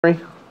That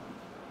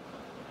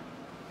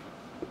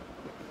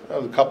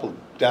was a couple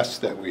of deaths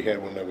that we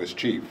had when I was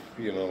chief,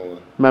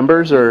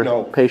 Members or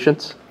No.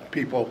 patients?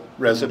 people,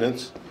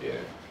 residents,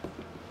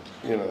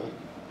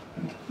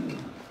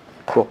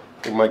 Cool.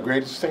 And my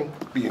greatest thing,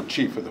 being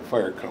chief of the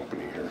fire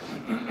company here,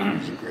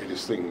 was the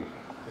greatest thing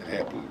that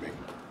happened to me.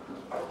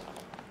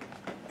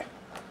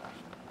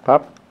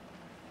 Pop?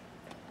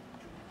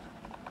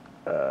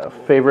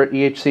 Favorite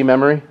EHC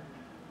memory?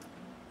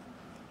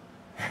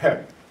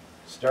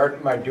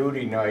 Starting my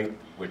duty night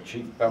with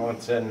Chief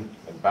Bellinson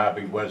and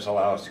Bobby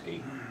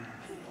Wesolowski.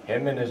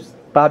 Him and his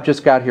Bob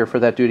just got here for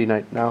that duty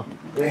night now.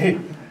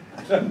 him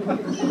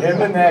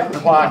and that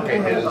clock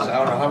of his, I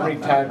don't know how many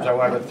times I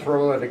wanted to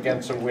throw it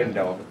against a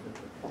window.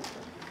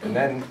 And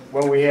then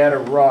when we had a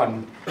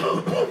run,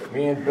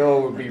 me and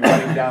Bill would be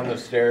running down the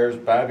stairs.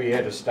 Bobby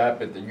had to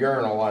stop at the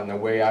urinal on the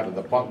way out of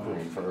the bunk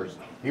room first.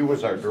 He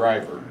was our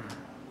driver.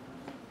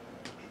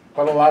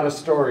 But a lot of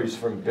stories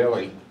from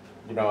Billy,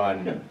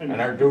 on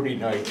our duty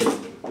night.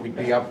 We'd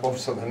be up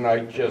most of the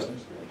night just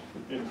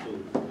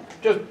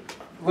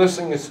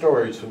listening to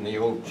stories from the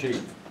old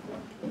chief.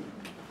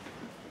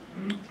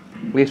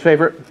 Least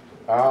favorite?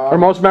 Or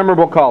most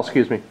memorable call,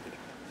 excuse me.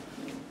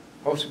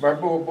 Most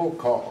memorable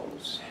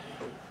calls.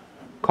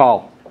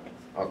 Call.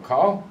 A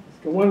call?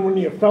 The one when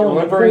you fell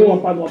in the pool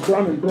up on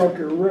LeBron and broke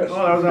your wrist.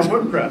 Oh, that was on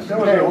Woodcrest. That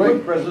was Hey, on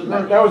wait, Woodcrest, isn't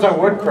it? that was on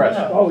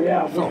Woodcrest. Oh,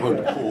 yeah.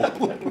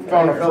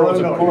 Found a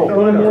frozen pool.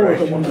 Fillmore was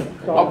the one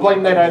that I'll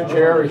blame that on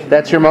Jerry.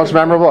 That's your most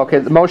memorable? Okay,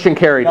 the motion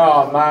carried.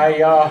 No, my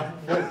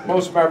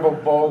most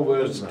memorable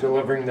was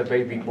delivering the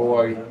baby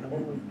boy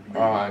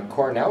on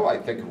Cornell, I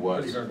think it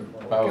was.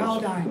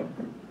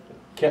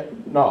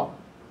 No.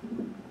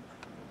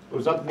 It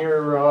was up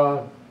near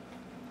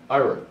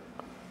Ira.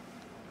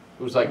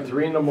 It was like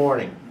 3 in the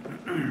morning.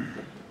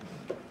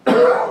 It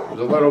was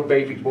a little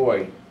baby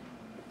boy.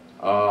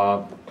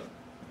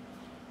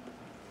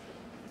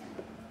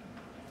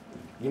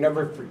 You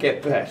never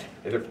forget that.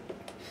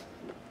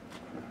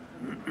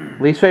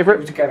 Least It favorite?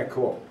 was kind of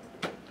cool.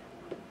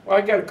 Well,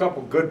 I got a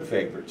couple good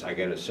favorites, I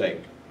gotta say.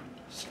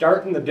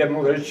 Starting the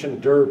demolition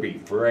derby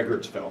for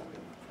Eggertsville.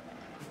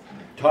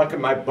 Talking to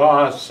my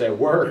boss at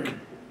work.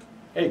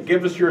 Hey,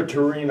 give us your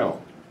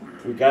Torino.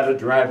 We got a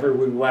driver,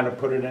 we want to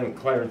put it in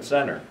Clarence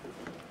Center.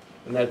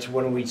 And that's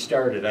when we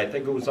started. I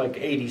think it was like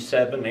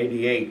 87,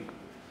 88.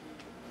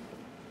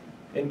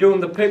 And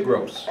doing the pig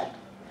roast.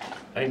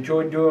 I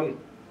enjoyed doing,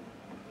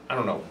 I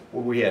don't know,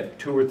 what we had,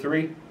 2 or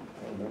 3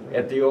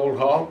 at the old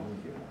hall.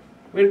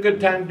 We had a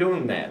good time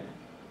doing that.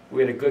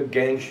 We had a good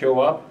gang show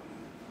up.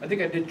 I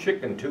think I did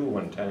chicken too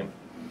one time.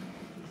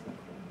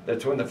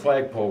 That's when the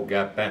flagpole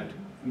got bent.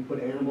 You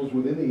put animals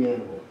within the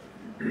animal.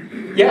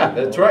 Yeah,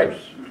 that's right.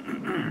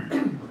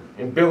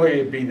 And Billy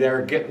would be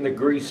there getting the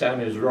grease on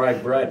his rye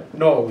bread.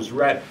 No, it was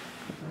red.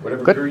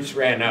 Whatever Good. grease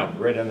ran out,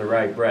 red on the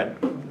rye bread.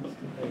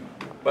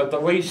 But the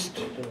least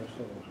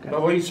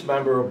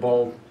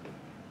memorable,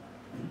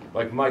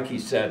 like Mikey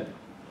said,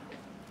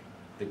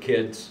 the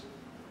kids,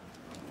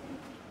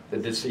 the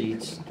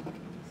deceased,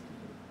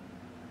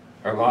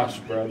 our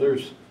lost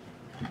brothers.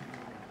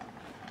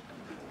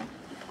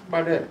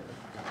 About it.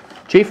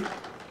 Chief?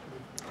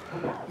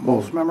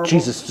 Most memorable?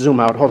 Jesus, zoom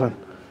out, hold on.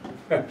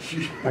 All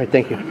right,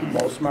 thank you.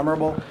 Most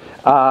memorable?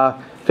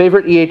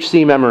 Favorite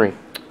EHC memory?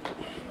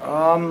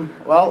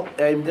 Well,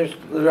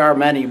 there are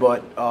many,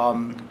 but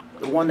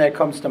the one that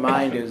comes to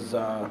mind is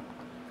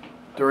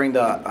during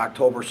the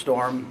October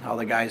storm, how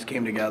the guys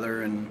came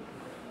together and,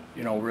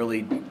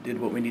 really did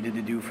what we needed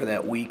to do for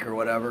that week or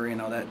whatever.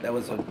 That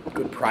was a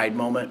good pride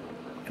moment,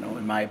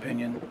 in my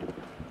opinion.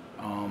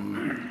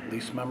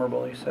 Least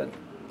memorable, you said?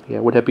 Yeah,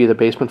 would it be the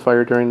basement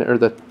fire or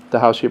the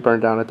house you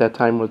burned down at that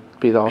time would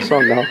be also?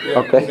 No?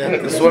 Okay.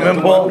 The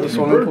swimming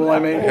pool, I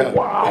mean? Yeah.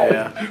 Wow.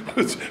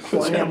 Yeah.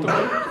 Slam.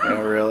 Yeah,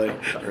 really.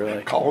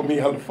 Calling me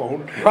on the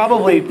phone.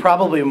 Probably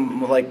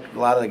like a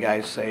lot of the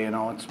guys say,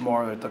 it's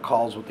more the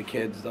calls with the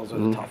kids. Those are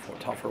the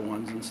tougher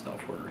ones and stuff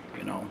where,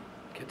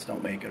 kids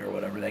don't make it or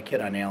whatever. That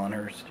kid on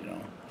Allenhurst,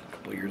 a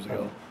couple of years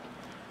ago.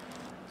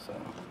 So.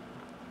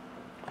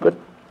 Good.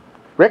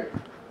 Rick?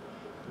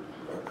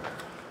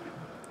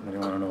 I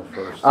want to know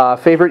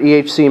first. Favorite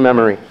EHC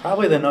memory?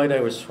 Probably the night I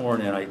was sworn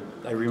in.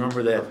 I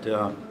remember that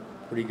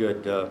pretty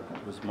good. It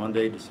was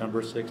Monday,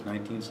 December 6,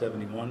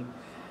 1971.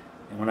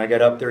 And when I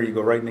got up there, you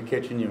go right in the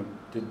kitchen. You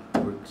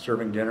were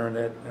serving dinner and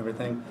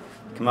everything.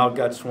 Come out,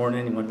 got sworn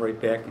in, and went right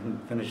back and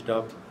finished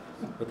up.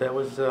 But that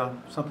was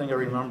something I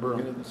remember.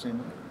 You did the same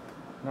night?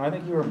 No, I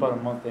think you were about a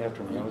month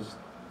after me. It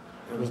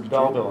was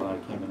Belleville, and I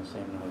came in the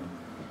same night.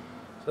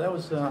 So that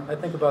was. I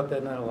think about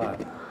that night a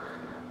lot.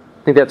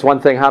 I think that's one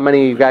thing. How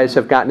many of you guys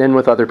have gotten in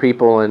with other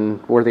people and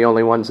we're the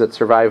only ones that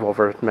survive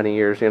over many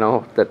years,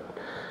 that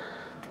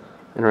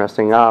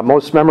interesting.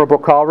 Most memorable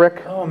call,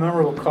 Rick? Oh,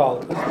 memorable call.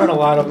 There's been a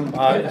lot of them.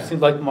 It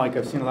seems like Mike,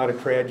 I've seen a lot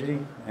of tragedy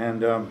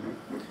and a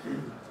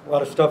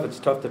lot of stuff that's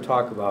tough to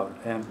talk about.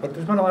 But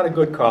there's been a lot of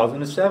good calls. In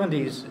the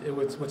 70s,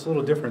 what's a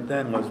little different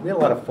then was we had a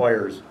lot of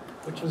fires,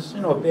 which was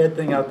a bad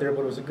thing out there,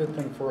 but it was a good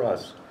thing for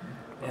us.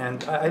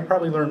 And I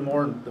probably learned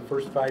more in the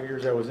first 5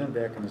 years I was in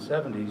back in the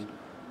 70s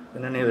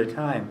than any other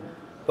time.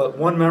 But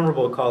one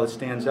memorable call that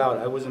stands out,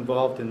 I was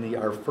involved in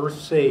our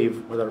first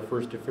save with our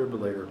first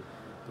defibrillator.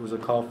 There was a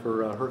call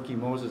for Herky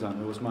Moses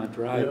on Rosemont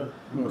Drive.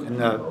 And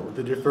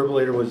the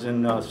defibrillator was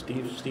in,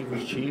 Steve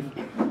was chief.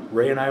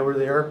 Ray and I were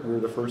there. We were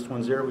the first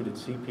ones there. We did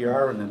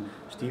CPR, and then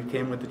Steve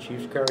came with the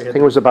chief's car. I think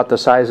it was about the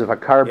size of a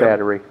car Yep.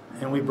 battery.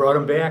 And we brought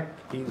him back.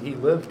 He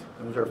lived.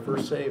 It was our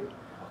first save.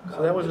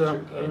 So that was, I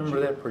remember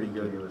that pretty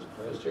good.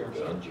 Mr.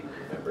 Ganji,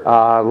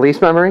 remember?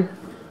 Least memory?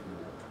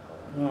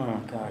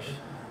 Oh, gosh.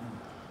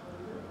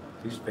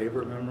 Least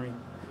favorite memory?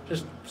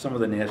 Just some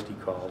of the nasty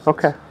calls.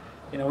 Okay.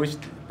 You know,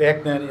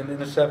 back then, in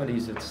the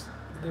 70s,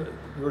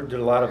 we did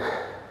a lot of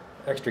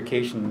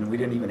extrication, and we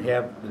didn't even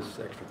have this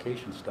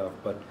extrication stuff,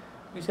 but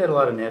we just had a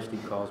lot of nasty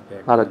calls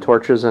back A lot then. of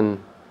torches and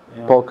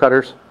Yeah. bolt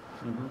cutters.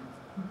 Mhm.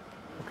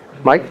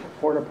 Mike?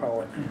 Porta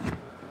Power.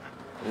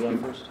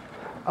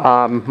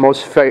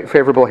 Most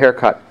favorable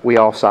haircut. We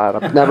all saw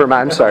it. Never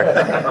mind, I'm sorry.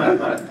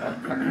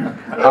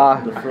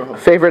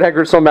 Favorite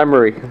Eggertsville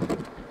memory?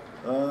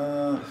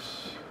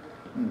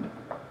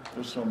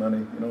 There's so many.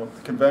 You know,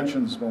 the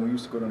conventions, when we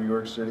used to go to New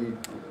York City,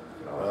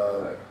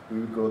 we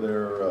would go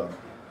there,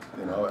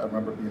 you know, I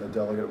remember being a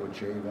delegate with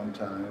Jay one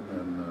time,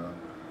 and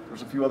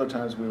there's a few other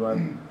times we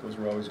went. Those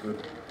were always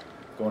good.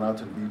 Going out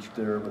to the beach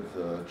there with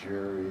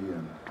Jerry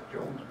and a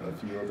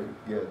few other,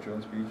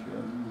 Jones Beach,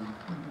 yeah.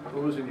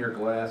 Losing your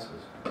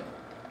glasses.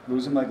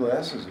 Losing my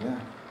glasses, yeah.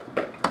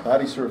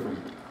 Body surfing.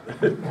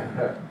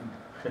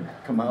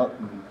 Come out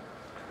and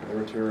they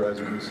were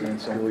terrorizing me, saying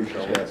something.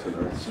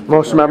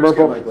 Most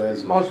memorable? My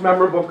glasses. Most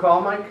memorable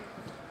call, Mike?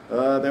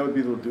 That would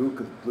be the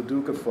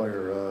Leduca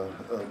fire.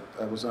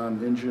 I was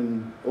on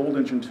old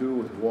engine 2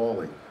 with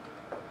Wally,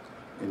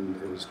 and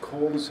it was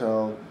cold as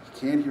hell.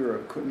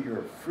 You couldn't hear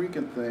a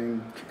freaking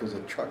thing because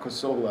the truck was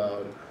so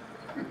loud.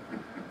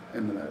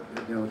 And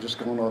you know, just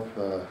going up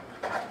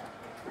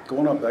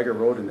Egger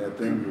Road in that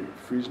thing, we were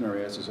freezing our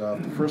asses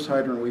off. The first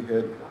hydrant we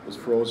hit was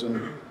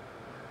frozen.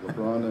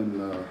 LeBron and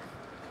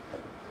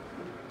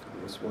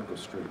what goes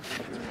straight?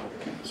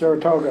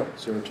 Saratoga.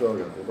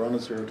 Saratoga. LeBron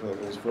and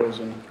Saratoga was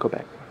frozen. Go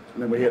back.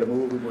 And then we had to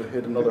move, we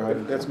hit another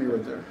hydrant. That's me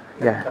right there.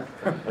 Yeah.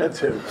 That's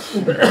him.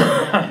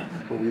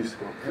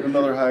 Hit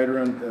another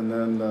hydrant, and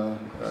then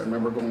I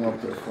remember going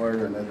up to the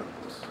fire, and we were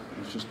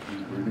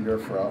in there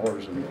for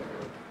hours, and it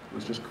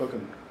was just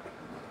cooking.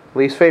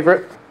 Least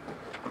favorite?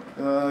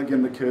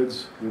 Again, the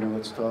kids, you know,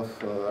 it's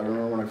tough. I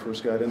remember when I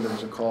first got in, there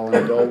was a call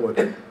in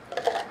Dulwood.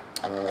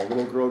 A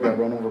little girl got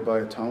run over by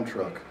a town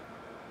truck.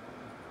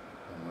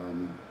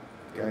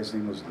 The guy's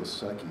name was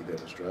Lasecki that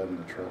was driving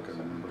the truck, I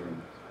remember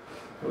him.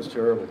 It was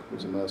terrible. It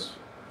was a mess.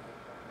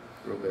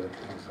 Real bad.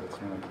 That's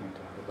one I can't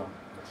talk about.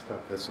 That's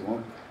tough. That's the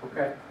one.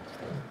 Okay.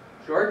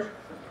 George?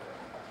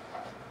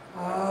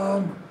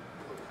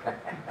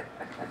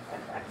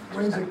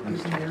 When's it,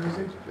 is he here, is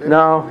it?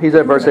 No, he's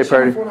at a birthday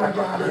party. When I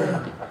got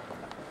in,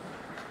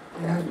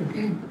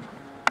 and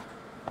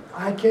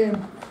I came,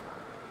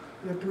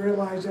 you have to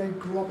realize I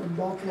grew up in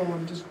Buffalo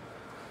and just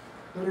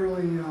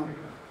literally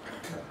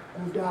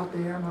moved out to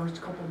Amherst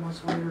a couple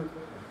months later,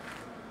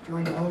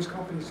 joined the hose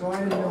company, so I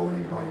didn't know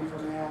anybody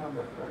from Adam.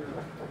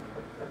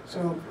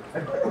 So I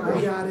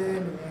got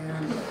in,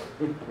 and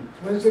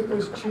Lindsay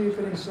was chief,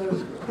 and he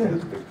says,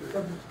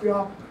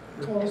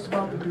 told us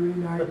about the duty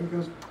night, and he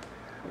goes,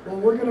 well,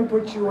 we're going to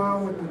put you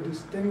on with the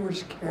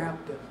distinguished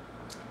captain.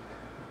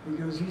 He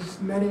goes, he's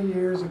many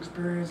years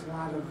experience, a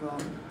lot of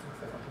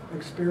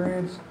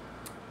experience.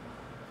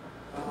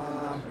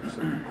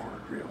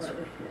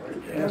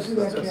 Guess who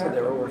that captain?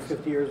 They're over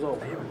 50 years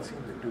old.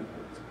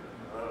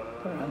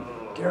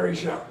 Gary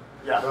Shaw.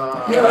 Yeah.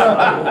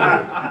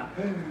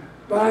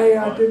 But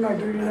I did my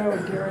duty night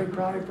with Gary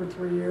probably for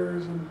 3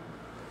 years, and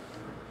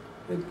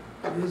it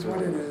is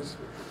what it is.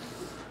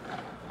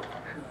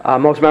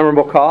 Most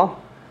memorable call?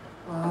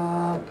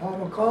 Paul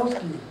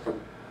Mikulski.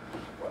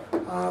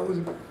 It was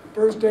a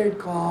first aid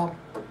call,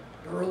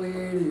 early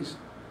 80s.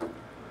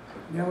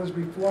 And that was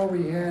before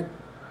we had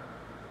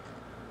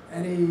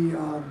any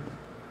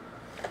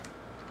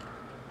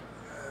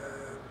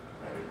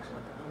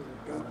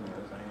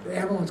the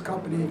ambulance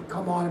company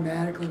come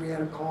automatically. We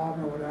had a call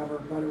or whatever,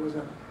 but it was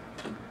a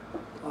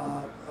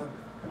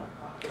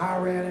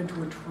car ran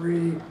into a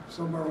tree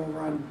somewhere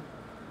over on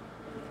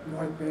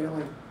North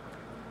Bailey.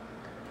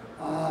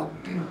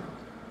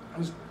 It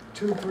was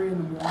 2, 3 in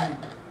the morning,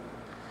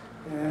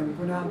 and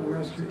went out in the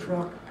rescue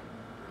truck,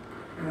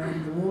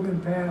 and the woman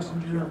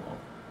passenger,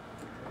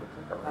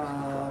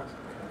 there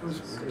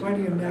was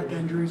plenty of neck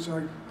injuries, so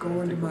I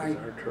go into my,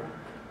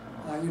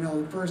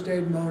 the first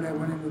aid mode. I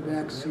went in the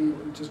back seat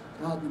and just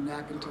held the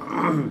neck until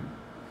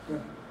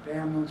the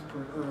ambulance,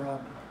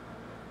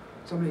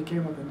 somebody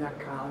came with a neck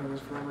collar. It was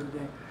for every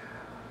day.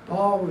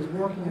 Paul was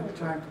working at the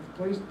time for the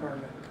police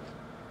department,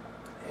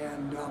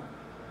 and the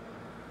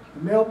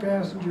male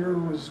passenger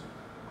was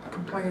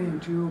complaining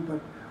too,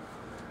 but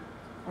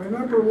I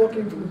remember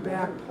looking from the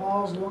back.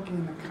 Paul's looking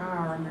in the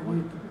car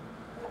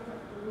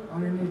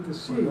underneath the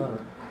seat.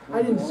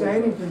 I didn't say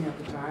anything at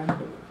the time,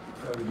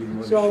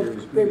 so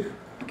they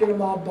get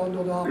them all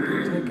bundled up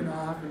and taken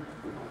off. And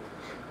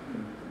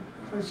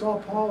I saw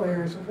Paul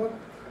here, I said, what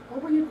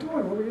were you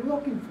doing? What were you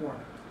looking for?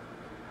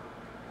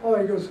 Oh,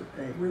 he goes,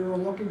 we were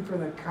looking for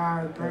the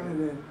car,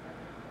 apparently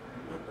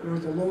there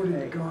was a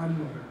loaded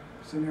gun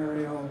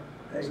scenario.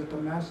 Was it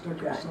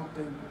domestic or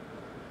something?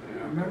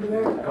 Remember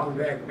that? Come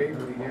back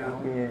bigly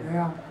now.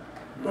 Yeah,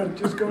 but it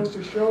just goes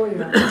to show you,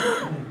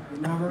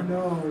 you never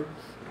know.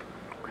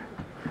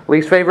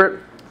 Least favorite?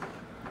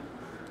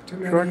 Too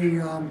many,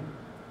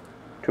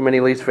 Too many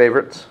least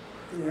favorites?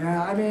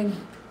 yeah, I mean,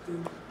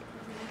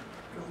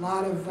 a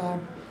lot of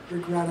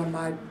regret on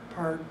my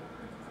part,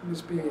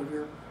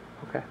 misbehavior,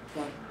 Okay.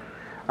 but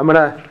I'm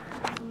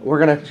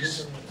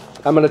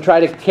gonna try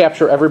to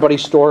capture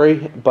everybody's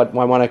story, but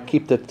I want to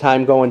keep the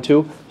time going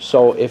too.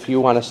 So if you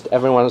want to,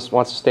 everyone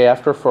wants to stay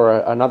after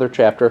for another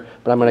chapter,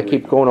 but I'm gonna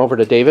keep going over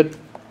to David.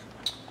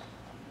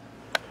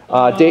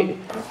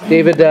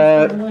 David,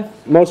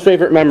 most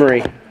favorite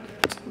memory?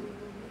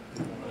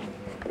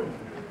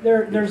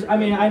 There's, I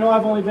mean, I know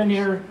I've only been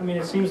here, I mean,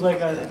 it seems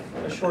like a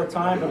short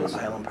time, but it's,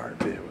 I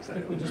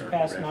think we just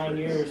passed 9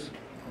 years.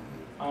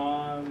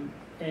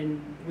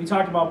 And we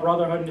talked about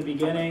brotherhood in the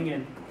beginning,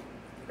 and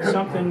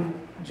something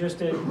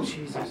just as,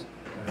 Jesus,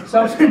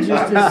 something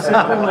just as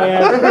simple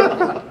as,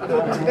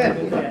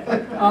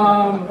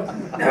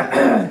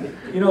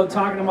 you know,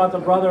 talking about the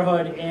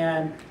brotherhood,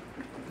 and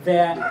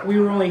that we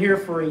were only here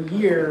for a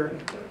year,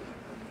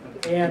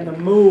 and the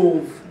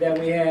move that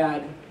we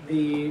had,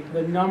 the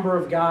number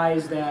of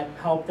guys that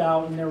helped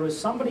out, and there was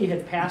somebody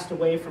had passed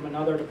away from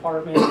another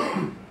department,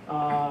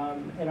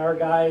 and our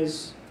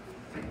guys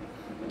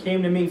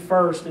came to me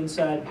first and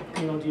said,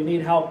 you know, do you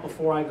need help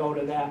before I go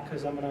to that,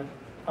 because I'm going to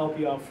help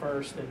you out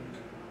first. And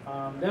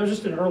that was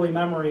just an early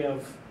memory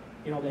of,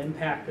 you know, the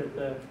impact that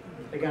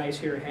the guys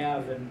here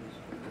have, and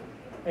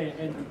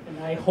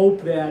I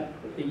hope that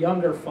the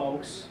younger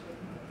folks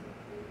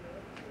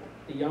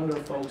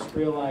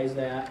realize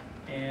that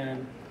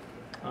and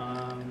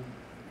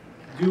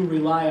do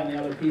rely on the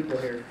other people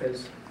here,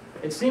 because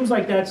it seems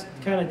like that's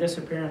kind of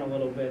disappearing a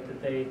little bit,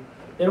 that they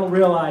don't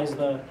realize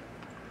the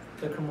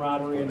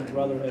camaraderie and the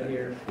brotherhood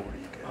here.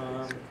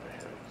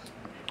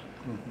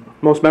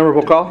 Most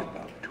memorable call?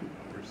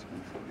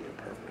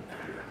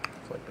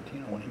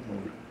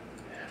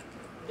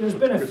 There's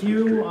been a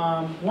few.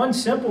 One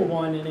simple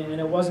one, and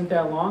it wasn't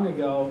that long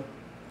ago,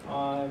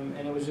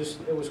 and it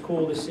was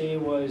cool to see.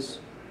 It was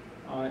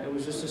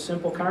just a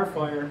simple car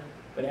fire,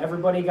 but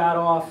everybody got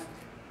off,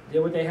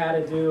 did what they had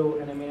to do,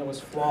 and I mean it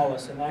was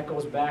flawless. And that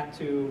goes back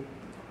to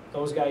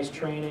those guys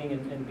training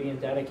and being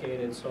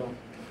dedicated. So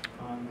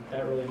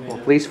that really made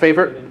a least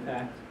favorite big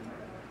impact.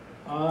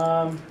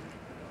 I've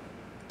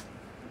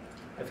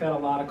had a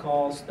lot of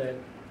calls that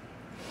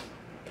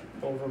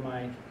over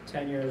my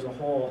tenure as a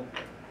whole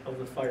of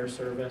the fire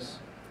service,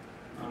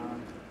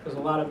 because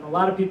a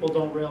lot of people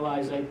don't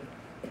realize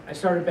I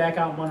started back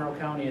out in Monroe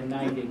County in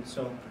 '90,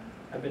 so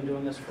I've been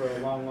doing this for a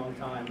long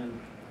time, and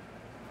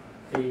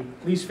the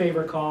least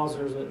favorite calls,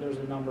 there's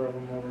a number of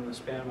them over the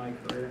span of my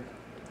career.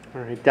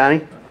 All right,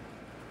 Donnie?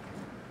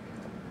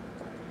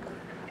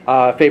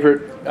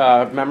 Favorite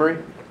memory?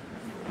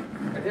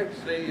 I'd have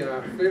to say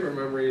favorite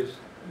memory is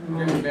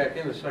getting back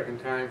in the second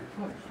time.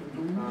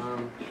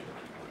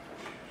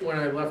 When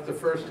I left the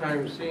first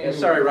time, seeing...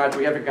 Sorry, Rod,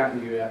 we haven't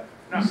gotten to you yet.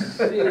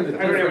 Seeing the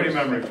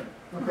difference,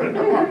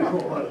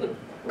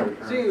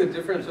 seeing the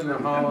difference in the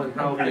hall and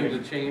how things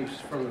have changed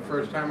from the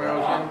first time I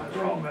was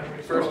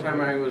in. First time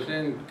I was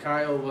in,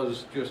 Kyle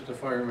was just a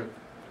fireman.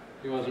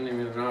 He wasn't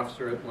even an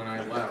officer when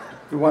I left.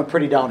 We went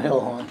pretty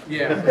downhill, huh?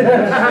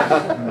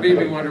 Yeah. Made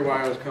me wonder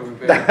why I was coming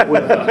back.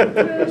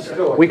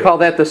 We call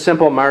that the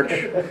simple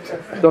march.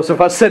 Those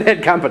of us that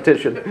had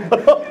competition.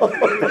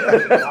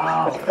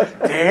 Wow.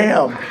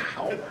 Damn.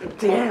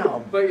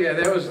 But yeah,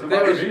 that was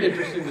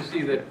interesting to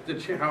see that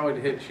how it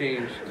had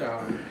changed,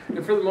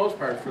 and for the most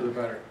part, for the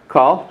better.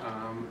 Call?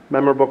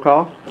 Memorable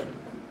call?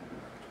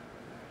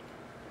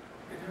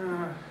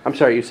 I'm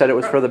sorry, you said it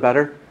was for the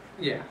better?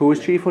 Yeah. Who was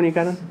chief when you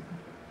got in?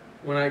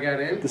 When I got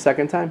in? The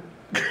second time?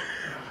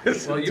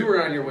 Well, you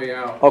were on your way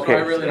out, okay. so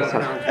I really don't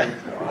count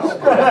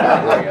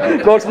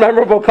you. Most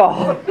memorable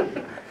call?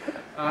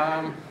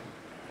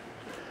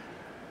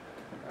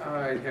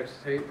 I'd have to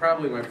say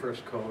probably my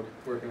first code,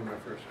 working on my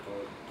first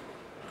code.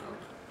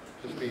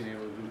 Just being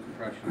able to do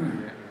compression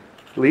and that.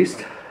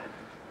 Least?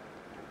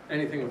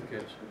 Anything with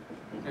kids.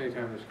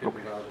 Anytime there's kids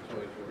involved, it's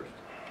always the worst.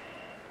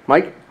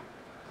 Mike?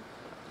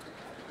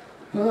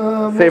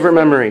 Favorite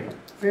memory?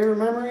 Favorite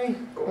memory?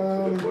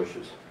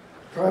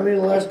 Probably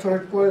the last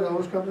torch boy at the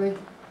hose company.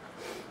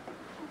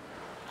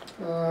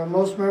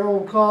 Most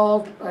memorable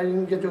call, I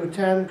didn't get to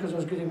attend because I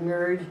was getting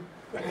married.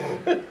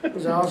 It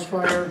was a house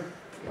fire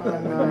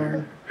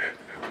on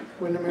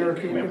Windermere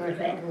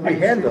Keeping. We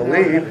had to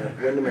leave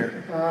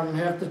Windermere.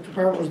 Half the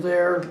department was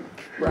there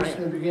just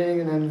in the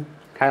beginning, and then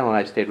Kyle and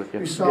I stayed with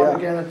you. we saw it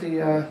again at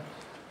the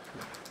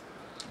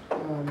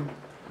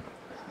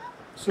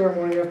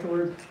ceremony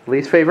afterward.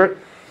 Least favorite?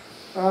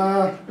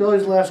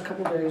 Billy's last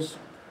couple days,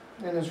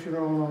 and his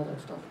funeral and all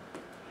that stuff.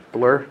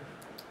 Blur?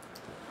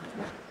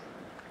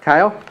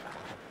 Kyle?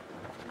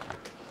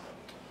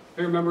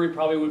 Favorite memory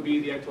probably would be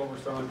the October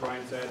storm, like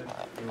Brian said.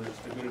 It was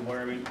just a good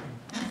environment.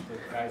 The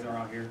guys are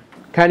out here.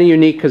 Kind of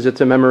unique because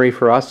it's a memory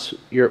for us.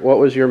 What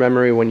was your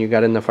memory when you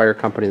got in the fire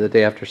company the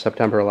day after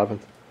September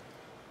 11th?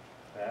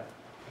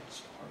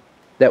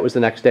 That was the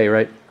next day,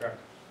 right? Correct.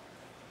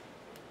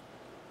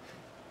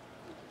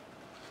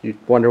 You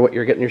wonder what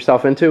you're getting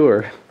yourself into,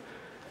 or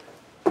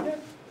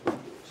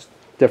just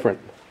different?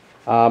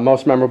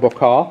 Most memorable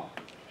call?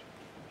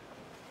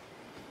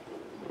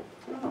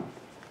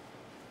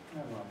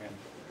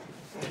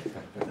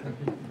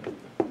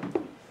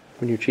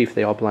 When you're chief,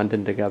 they all blend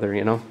in together,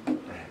 you know?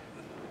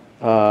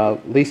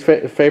 Least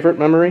favorite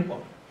memory?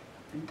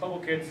 A couple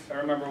kids. I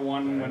remember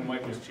one when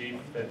Mike was chief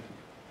that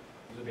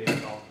was a baby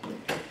call.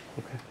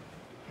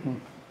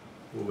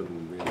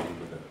 Wouldn't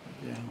remember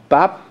that.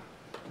 Bob?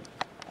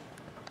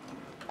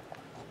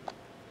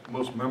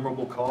 Most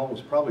memorable call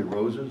was probably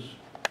Rose's.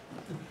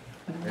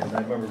 And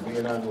I remember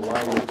being on the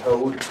line with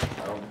Toad.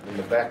 In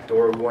the back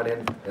door, we went in,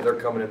 and they're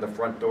coming in the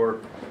front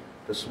door.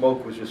 The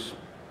smoke was just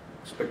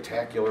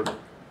spectacular.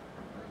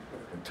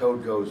 And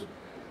Toad goes,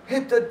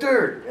 "Hit the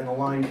dirt!" And the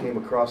line came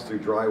across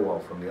through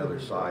drywall from the other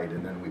side,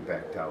 and then we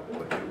backed out.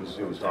 But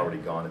it was already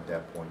gone at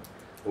that point.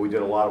 But we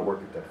did a lot of work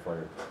at that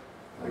fire.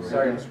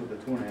 Sergeants with the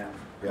 2.5.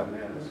 Yep.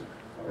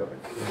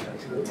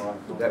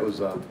 That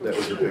was a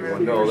big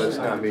one. No, that's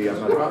not me. I'm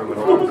not a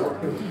criminal.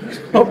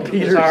 Oh,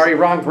 Peter. Sorry,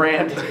 wrong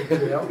brand.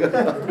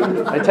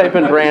 I type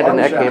in brand and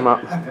that came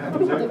up.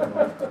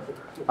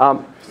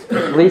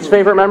 Least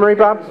favorite memory,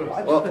 Bob?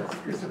 Well,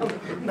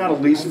 not a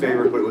least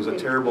favorite, but it was a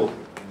terrible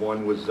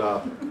one. Was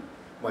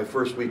my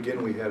first weekend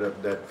we had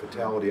that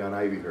fatality on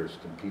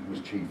Ivyhurst, and Pete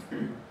was chief,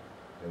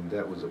 and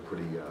that was a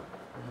pretty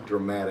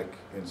dramatic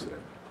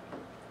incident.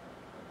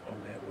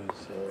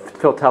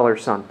 Phil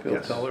Teller's son. Phil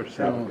Teller's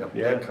son. Yep.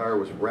 That car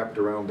was wrapped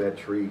around that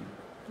tree,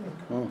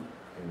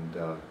 and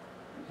the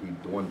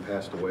one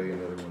passed away, and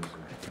the other one's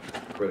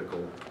critical.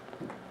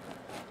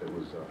 It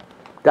was.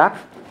 Doc?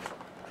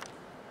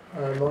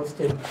 Most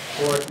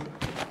important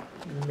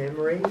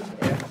memory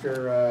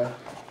after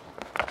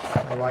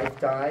my wife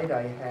died,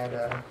 I had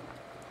a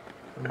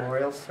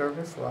memorial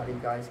service. A lot of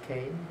you guys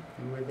came.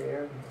 You were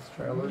there. The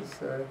Estrellas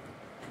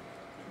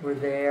were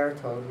there.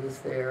 Toad was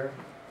there,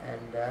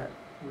 and that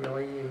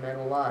really meant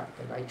a lot.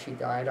 The night she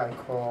died, I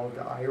called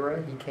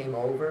Ira. He came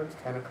over. It was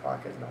 10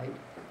 o'clock at night.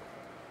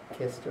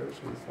 Kissed her.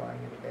 She was lying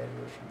in bed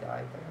where she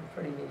died. But a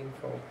pretty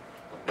meaningful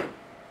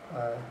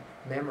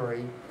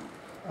memory.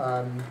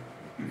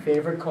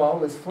 Favorite call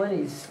was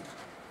Flinny's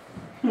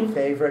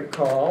favorite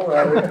call.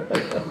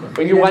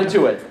 When you went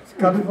to it. A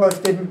couple of us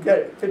didn't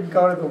get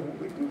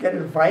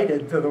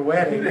invited to the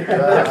wedding. They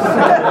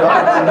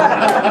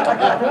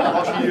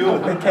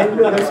came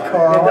to this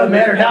call. It doesn't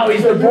matter now,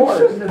 he's divorced.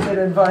 Shouldn't have been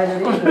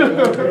invited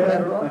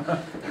either.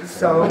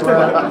 So, the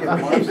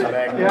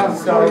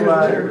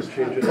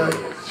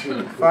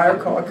fire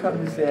call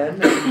comes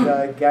in,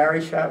 and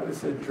Gary Schatt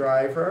was the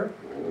driver.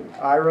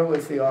 Ira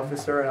was the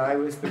officer and I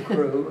was the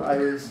crew. I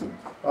was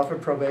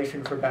offered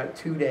probation for about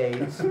 2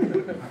 days.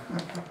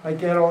 By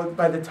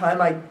the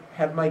time I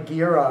have my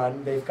gear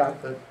on, they've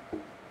got the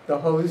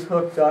hose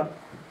hooked up.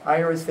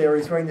 Ira's there.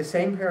 He's wearing the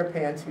same pair of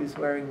pants he was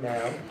wearing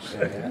now.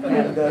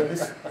 And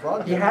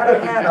he had a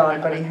hat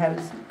on, but he had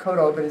his coat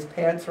open. His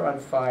pants are on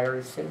fire.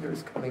 His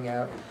cinders coming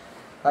out.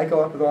 I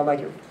go up with all my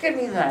gear. Give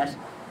me that.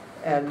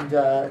 And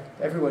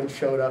everyone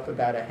showed up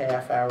about a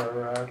half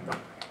hour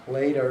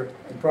later,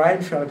 and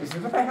Brian showed up. He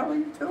said, "What the hell are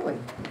you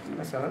doing?"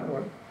 I said, "I don't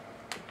know.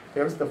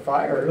 There's the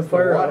fire, there's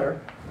the water,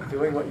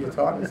 doing what you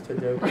taught us to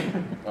do."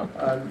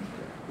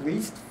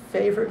 Least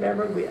favorite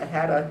memory, we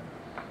had a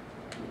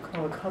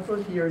couple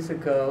of years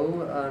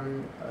ago,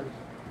 a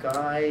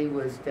guy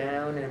was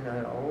down, and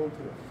an old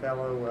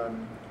fellow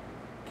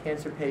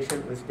cancer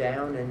patient was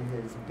down in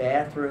his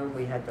bathroom.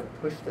 We had to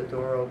push the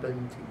door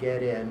open to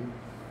get him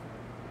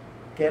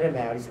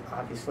out. He's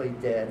obviously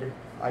dead.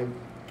 I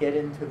get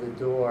into the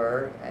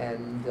door,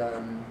 and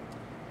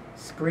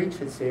Screech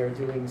is there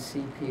doing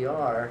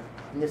CPR,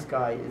 and this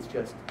guy is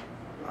just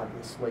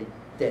obviously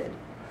dead.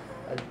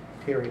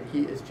 Period.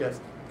 He is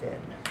just dead.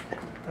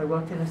 I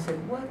walked in and I said,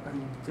 "What are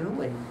you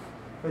doing?"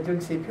 We're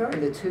doing CPR,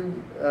 and the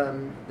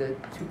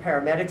two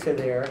paramedics are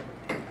there.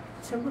 I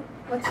said,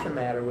 "What's the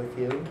matter with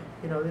you?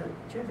 You know, do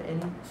you have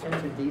any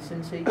sense of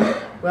decency?"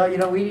 "Well, you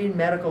know, we need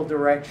medical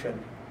direction."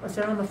 I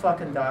said, "I'm a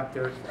fucking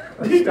doctor.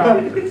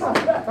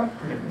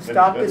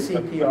 Stop the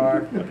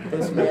CPR.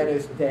 This man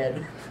is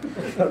dead."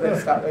 So they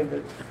stopped.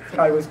 The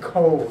guy was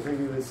cold.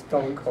 He was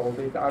stone cold.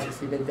 He'd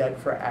obviously been dead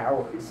for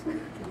hours.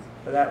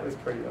 So that was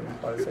pretty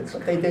unpleasant.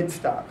 But they did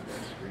stop.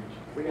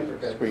 We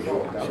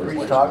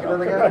talking to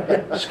the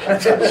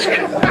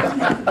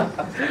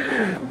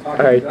All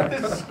right.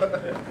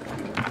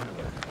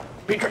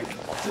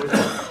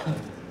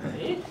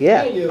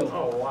 Yeah.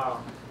 Oh, wow.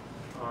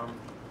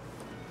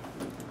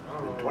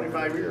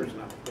 25 years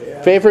now.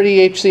 Favorite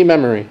EHC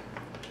memory?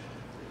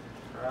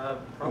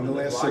 In the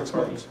last 6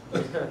 months.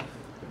 The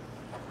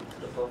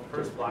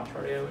first block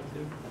party I went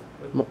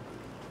to.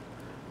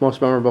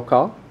 Most memorable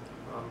call?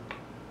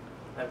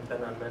 I haven't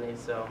been on many,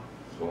 so.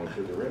 Going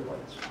through the red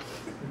lights.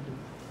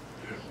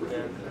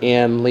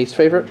 And least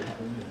favorite?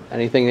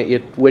 Anything that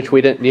you wish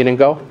you didn't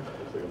go?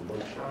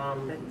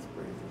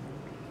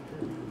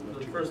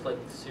 The first like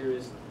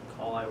serious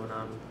call I went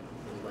on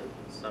was like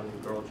some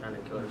girl trying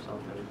to kill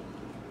herself. And,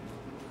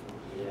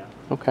 yeah.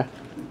 Okay.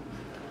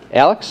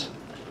 Alex?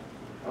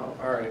 All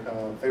right,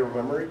 favorite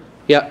memory?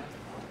 Yeah.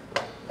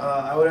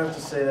 I would have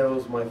to say that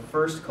was my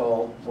first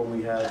call when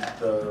we had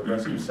the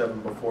Rescue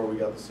 7 before we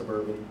got the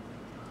Suburban.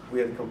 We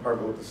had the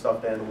compartment with the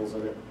stuffed animals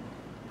in it.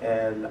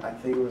 And I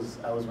think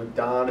I was with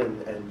Don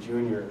and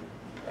Junior.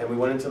 And we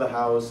went into the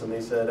house and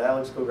they said,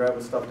 Alex, go grab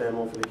a stuffed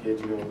animal for the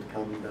kids, to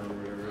calm them down or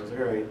whatever. I was like,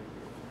 all right.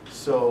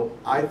 So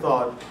I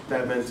thought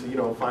that meant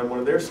to, find one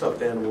of their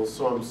stuffed animals.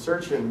 So I'm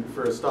searching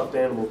for a stuffed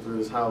animal through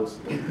his house.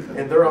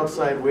 And they're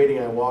outside waiting.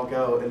 I walk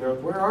out and they're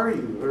like, where are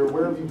you? Or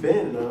where have you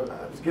been? And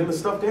I was getting the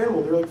stuffed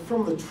animal. They're like,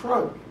 from the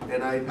truck.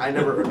 And I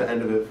never heard the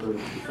end of it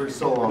for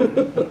so long. I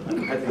think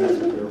that's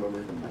what I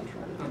remember.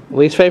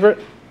 Least favorite?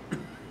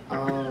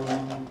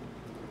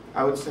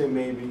 I would say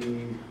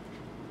maybe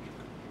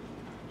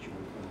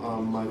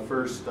my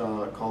first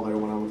call that I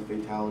went on with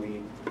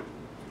fatality.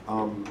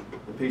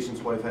 The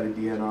patient's wife had a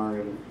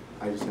DNR, and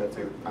I just had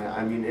to.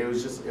 I mean, it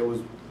was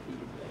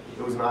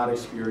an odd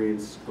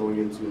experience going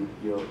into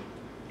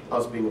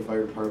us being a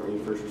fire department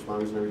and first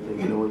responders and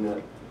everything, knowing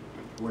that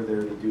we're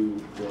there to do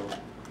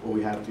what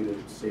we have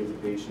to save the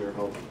patient or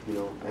help,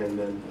 and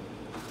then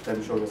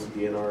them showing us a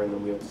DNR, and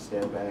then we have to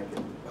stand back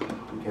and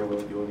we can't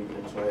really do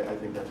anything. So I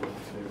think that's what I'm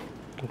saying.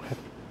 Okay.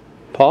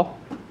 Paul?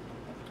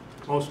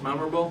 Most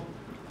memorable?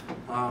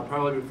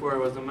 Probably before I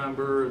was a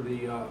member,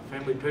 the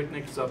family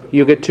picnics up at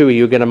You get two.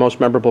 You get a most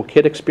memorable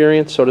kid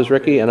experience, so does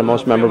Ricky, and a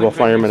most memorable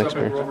fireman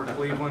experience. Up at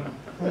Grover,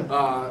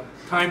 Cleveland.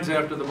 Times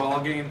after the ball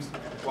games,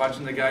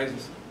 watching the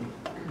guys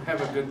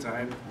have a good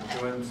time,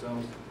 enjoy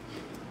themselves.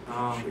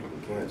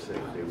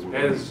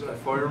 As a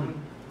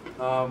fireman,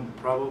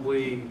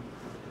 probably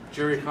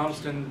Jerry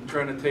Compston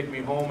trying to take me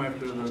home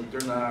during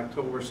the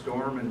October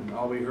storm, and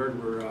all we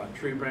heard were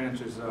tree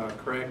branches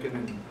cracking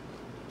and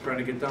trying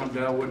to get down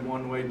Delwood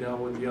one way,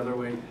 Delwood the other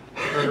way,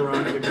 turn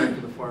around and get back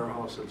to the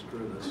firehouse that's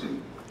grew this.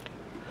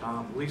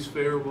 Least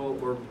favorable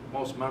or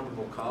most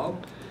memorable call,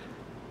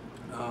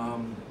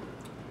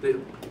 the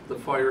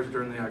fires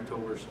during the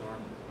October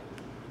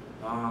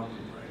storm.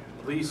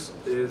 Least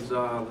is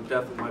the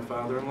death of my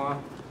father-in-law,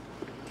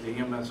 the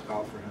EMS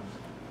call for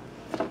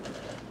him.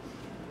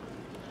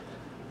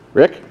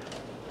 Rick?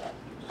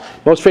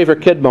 Most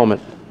favorite kid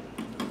moment?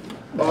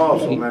 Oh,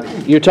 so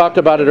many. You talked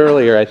about it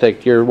earlier, I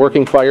think. Your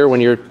working fire when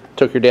you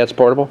took your dad's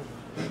portable?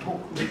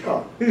 He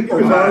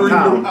was out of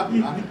town.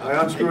 I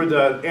unscrewed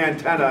the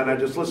antenna and I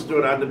just listened to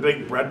it on the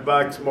big red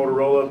box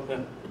Motorola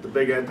with the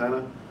big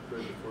antenna.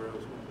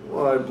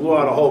 Well, I blew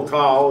out a whole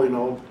call, I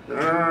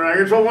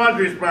hear some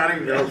laundry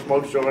spotting,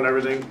 smoke show and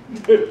everything.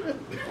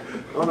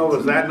 I don't know if it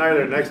was that night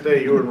or the next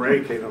day you and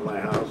Ray came to my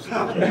house.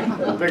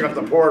 Pick up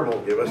the portable,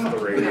 give us the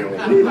radio.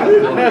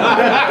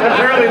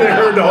 Apparently they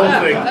heard the whole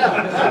thing.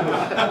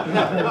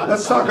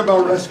 Let's talk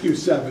about Rescue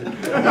 7. I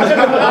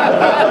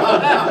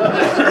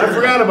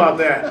forgot about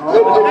that.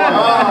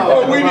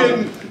 Oh, we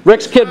didn't.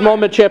 Rick's kid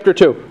moment, chapter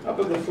 2. Up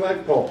in the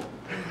flagpole.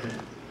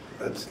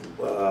 That's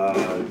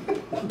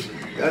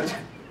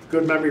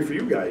good memory for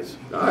you guys.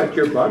 That's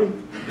your buddy.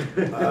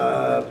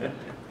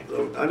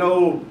 I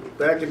know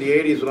back in the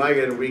 80s when I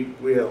got it,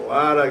 we had a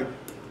lot of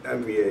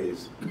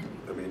MVAs.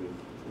 I mean,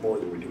 more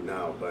than we do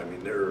now, but I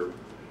mean, they're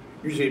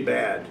usually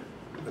bad.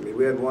 I mean,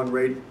 we had one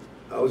right,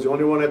 I was the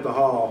only one at the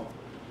hall.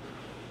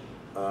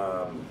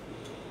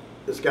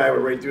 This guy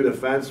went right through the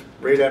fence,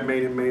 right at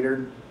Main and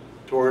Maynard,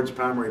 towards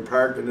Pomeroy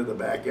Park into the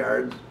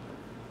backyard.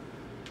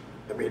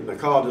 I mean, the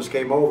call just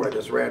came over, I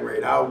just ran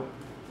right out.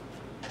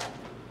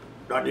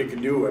 Nothing you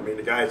can do. I mean,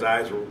 the guy's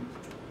eyes were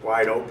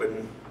wide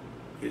open.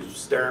 He was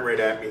staring right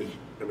at me.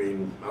 I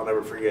mean, I'll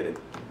never forget it.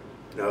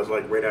 That was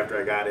like right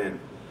after I got in.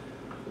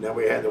 And then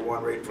we had the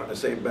one right in front of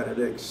St.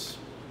 Benedict's.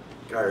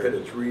 Car hit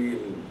a tree,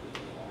 and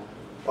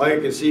all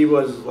you could see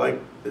was like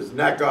his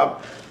neck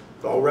up.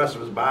 The whole rest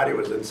of his body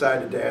was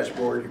inside the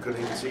dashboard. You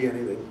couldn't even see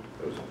anything.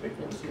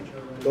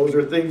 Those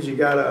are things you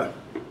gotta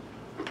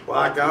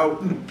block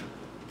out and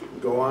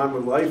go on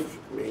with life.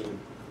 I mean,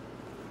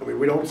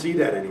 we don't see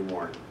that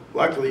anymore.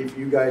 Luckily for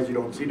you guys, you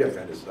don't see that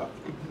kind of stuff.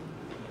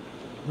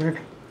 Rick,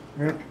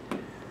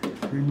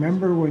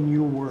 remember when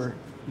you were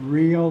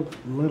real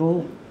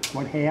little,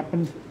 what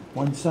happened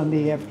one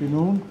Sunday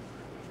afternoon?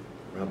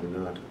 Probably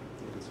not.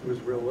 It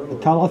was real little.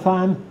 The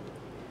telethon?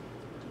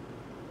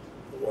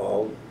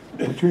 Well,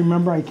 Don't you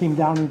remember I came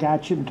down and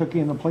got you and took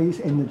you in the police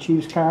in the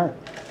chief's car?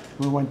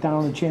 We went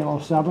down to Channel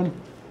 7.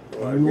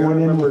 Well, We went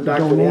in with the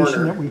Dr.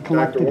 donation Warner. that we Dr.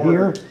 collected Warner.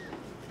 here.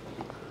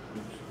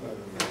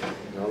 I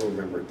don't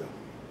remember it though.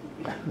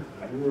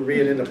 I remember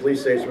being in the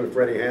police station with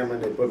Freddie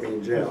Hamlin. They put me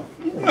in jail.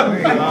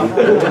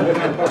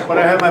 But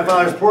I had my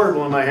father's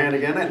portable in my hand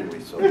again anyway.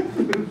 So.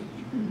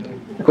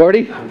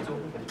 Gordy?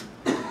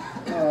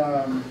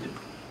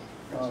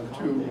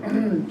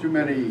 Too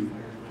many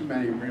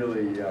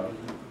really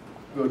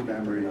good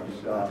memories.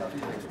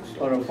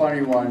 But a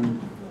funny one,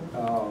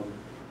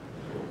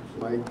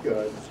 Mike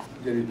did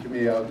it to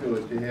me, I'll do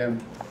it to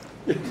him.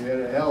 We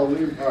had a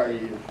Halloween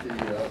party at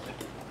the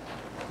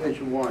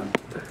Station 1.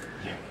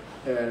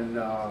 And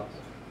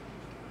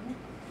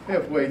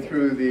halfway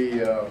through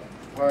the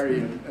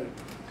party,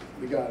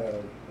 we got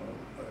a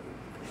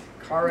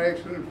car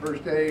accident,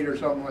 first aid or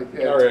something like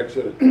that. Car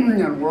accident.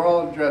 And we're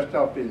all dressed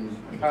up in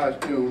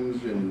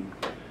costumes and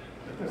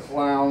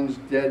clowns,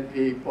 dead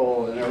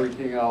people, and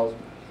everything else.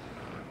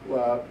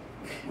 Well,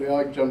 we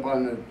all jump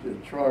on the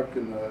truck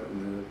and the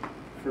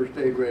first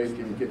aid rake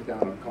and get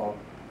down a call.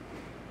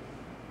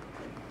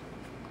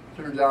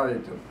 Turns out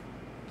it's a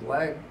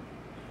black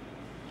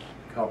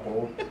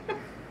couple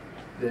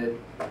that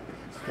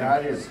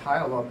got is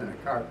piled up in a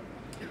car.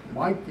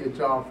 Mike gets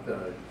off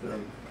the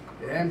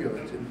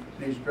ambulance and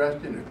he's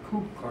dressed in a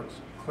Ku Klux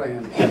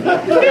Klan.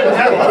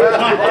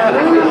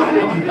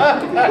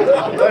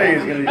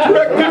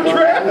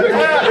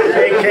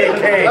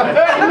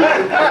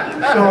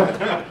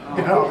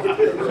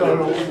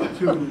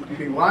 So to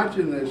be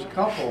watching this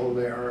couple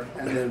there,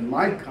 and then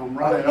Mike come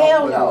running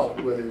up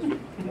with his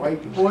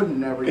white hood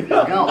and everything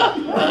else,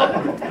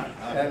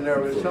 and there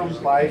was some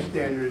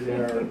bystander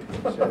there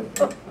who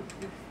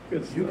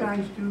said, "You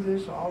guys do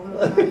this all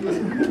the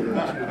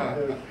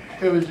time?"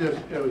 It was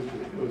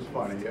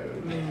funny.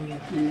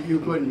 You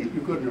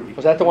couldn't.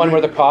 Was that the one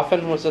where the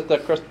coffin was at the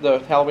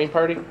Halloween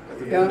party?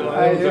 Yeah,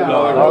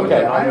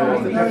 okay. I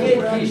don't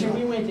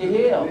We went to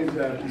Yale.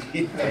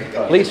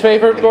 Least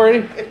favorite,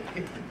 Gordy?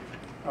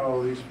 Oh,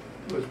 least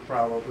was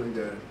probably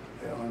the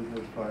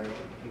Ellenwood fire.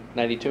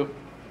 92.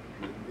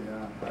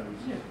 Yeah, I was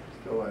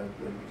still at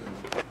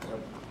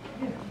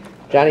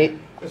Johnny?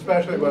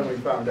 especially when we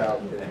found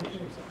out that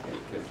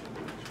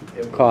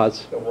it was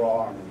Cause. the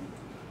wrong.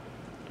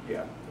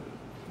 Yeah.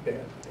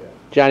 Bad, yeah.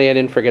 Johnny, I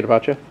didn't forget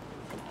about you.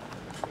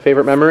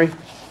 Favorite memory?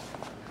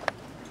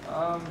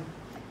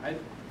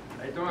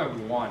 I don't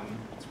have one.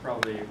 It's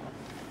probably a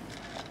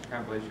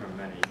compilation of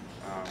many.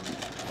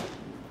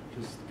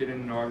 Just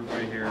getting to know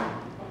everybody here.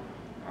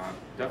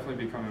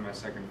 Definitely becoming my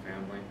second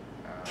family.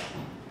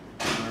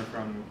 Learn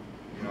from,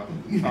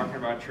 talking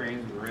about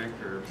trains with Rick,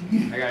 or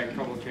I got a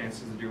couple of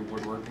chances to do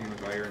woodworking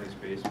with Ira in his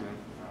basement.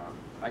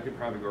 I could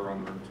probably go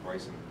around the room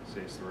twice and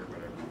say a story,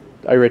 whatever.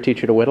 Ira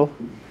teach you to whittle?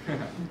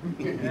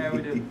 Yeah,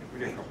 we did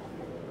a couple.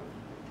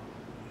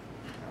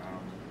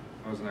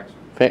 What was the next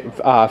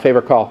one?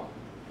 Favorite call?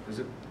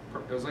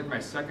 It was like my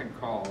second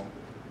call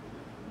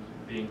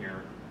being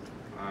here,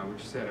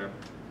 which said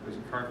there's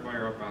a car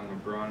fire up on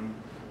LeBrun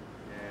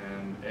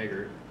and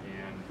Eggert,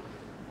 and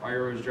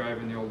Ira was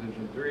driving the old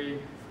Engine 3,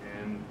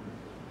 and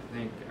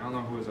I don't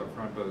know who was up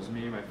front, but it was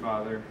me, my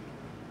father,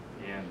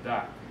 and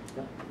Doc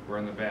were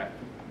in the back.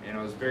 And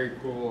it was very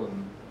cool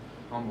and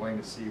humbling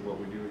to see what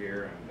we do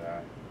here,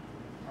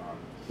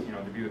 and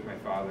to be with my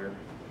father.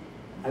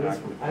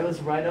 I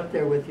was right up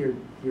there with your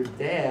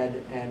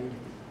dad, and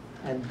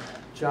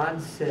John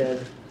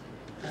said,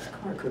 "This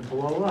car could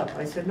blow up."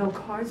 I said, "No,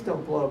 cars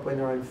don't blow up when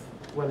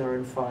they're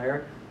on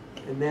fire."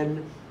 And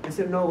then I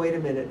said, "No, wait a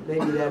minute.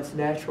 Maybe that's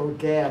natural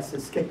gas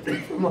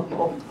escaping from a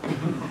home."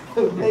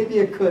 Maybe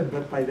it could,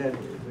 but by then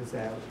it was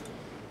out.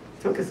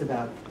 Took us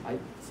about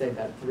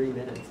 3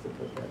 minutes to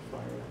put that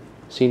fire out.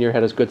 Senior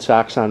had his good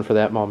socks on for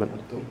that moment.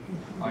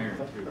 Iron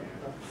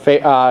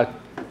too.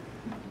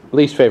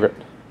 Least favorite?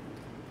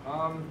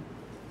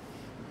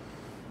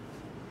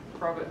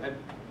 Probably, I don't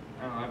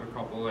know, I have a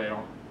couple I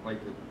don't like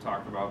to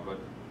talk about, but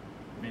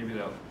maybe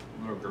that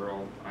little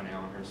girl on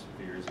Allenhurst a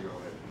few years ago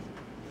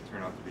that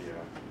turned out to be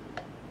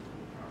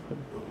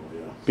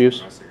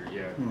Abuse?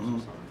 Yeah, Mm-hmm.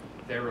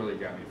 that really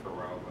got me for a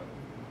while,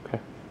 but okay.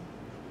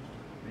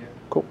 Yeah.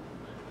 Cool.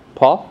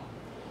 Paul?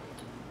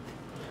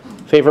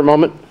 Favorite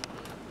moment?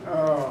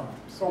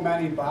 So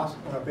many, boss.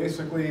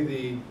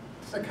 Basically,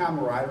 it's a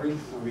camaraderie.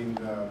 I mean,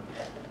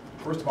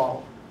 first of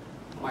all,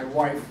 my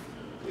wife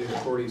is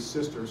Gordy's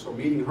sister, so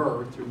meeting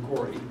her through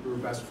Gordy, we were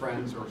best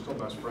friends, or still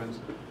best friends.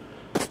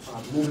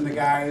 Moving the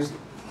guys,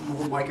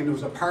 moving Mike into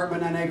his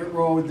apartment on Eggert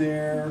Road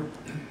there.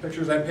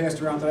 Pictures I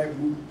passed around today,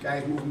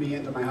 guys moving me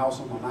into my house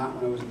on Lamont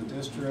when I was in the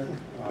district.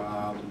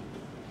 And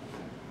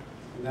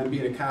then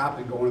being a cop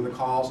and going to the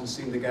calls and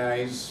seeing the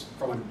guys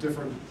from a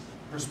different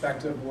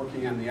perspective,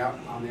 working on the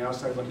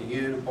outside looking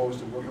in, opposed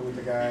to working with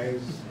the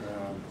guys.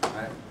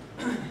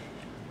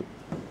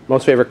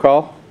 Most favorite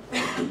call?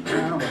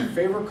 My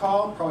favorite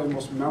call, probably the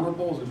most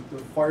memorable, is the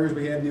fires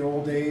we had in the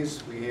old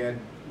days. We had,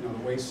 the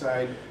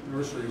Wayside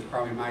Nursery was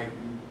probably my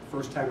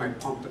first time I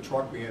pumped a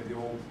truck. We had the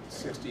old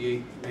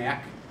 '68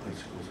 Mack,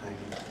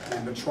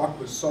 and the truck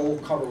was so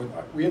covered with.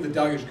 We had the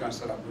deluge gun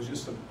set up. It was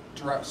just a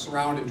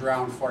surround and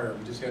drown fire.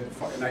 We just had the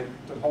fire, and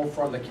the whole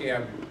front of the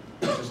cab.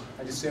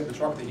 I just set the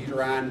truck, the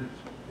heater on,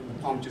 and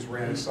the pump just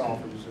ran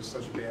itself. It was just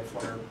such a bad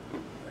fire.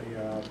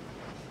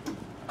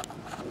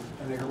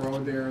 Eggert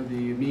Road there,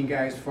 the Mean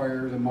Guys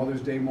fire, the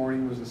Mother's Day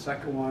morning was the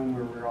second one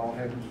where we all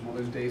had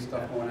Mother's Day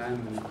stuff going on,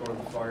 and then go to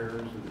the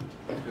fires,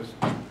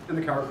 and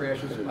the car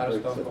crashes, a lot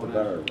of stuff going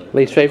on.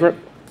 Least favorite?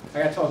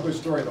 I gotta tell a good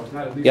story though, it's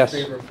not a least Yes.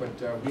 favorite, but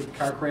we had a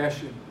car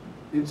crash at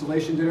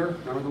insulation dinner,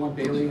 remember the one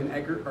Bailey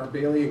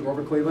and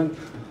Grover Cleveland?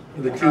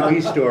 The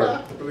TV store.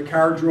 Where the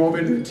car drove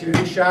into the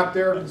TV shop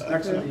there, it's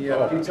next to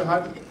the Pizza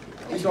Hut.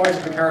 We used to always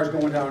have the cars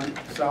going down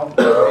south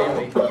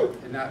daily,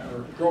 and not,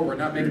 or Grover,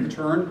 not making the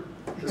turn.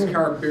 This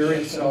car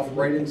buried itself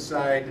right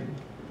inside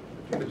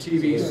the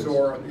TV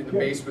store in the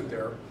basement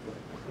there.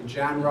 And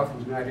John Ruff,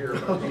 who's not here,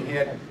 he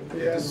had a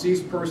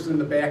deceased person in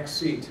the back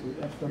seat.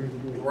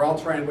 We're all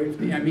trying to wait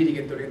for the ME to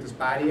get there to get this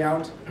body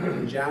out.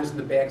 And John's in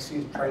the back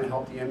seat trying to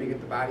help the ME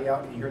get the body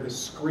out. And you hear this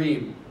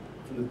scream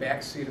from the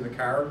back seat of the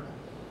car.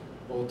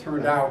 Well, it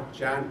turned out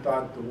John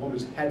thought the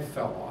woman's head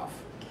fell off.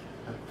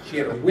 She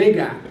had a wig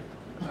on.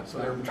 So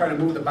they were trying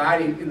to move the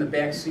body in the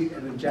back seat,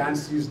 and then John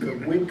sees the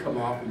wig come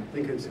off and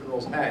thinking it's the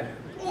girl's head.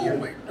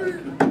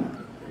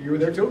 You were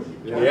there too?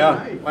 Yeah. Well,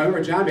 I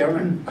remember John,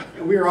 and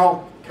we were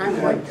all kind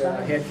of like,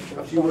 had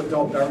a few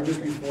adult beverages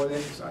before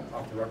that, so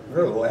off the record.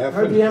 We're laughing.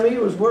 Heard the ME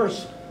was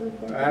worse.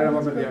 I don't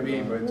remember the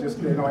ME, but just,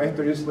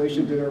 after the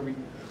installation dinner, we...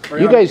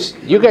 You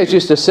guys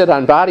used to sit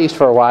on bodies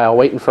for a while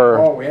waiting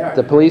for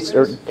the police.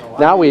 Or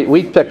now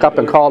we pick up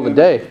and call it a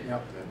day.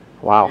 Yep.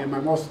 Wow. And my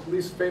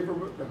least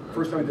favorite, the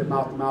first time I did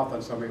mouth-to-mouth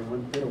on somebody, I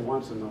did it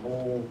once in the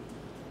whole,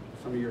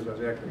 so many years I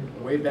was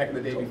acting, way back in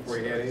the day before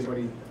you had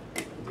anybody,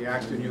 the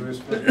oxygen units,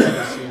 for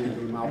the scene, and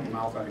do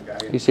mouth-to-mouth on a guy.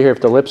 You see here if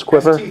the lips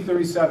quiver?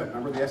 ST-37,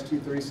 remember the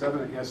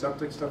ST-37,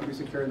 aseptic stuff we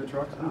used to carry in the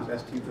truck? It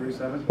was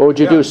ST-37. What would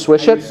you do,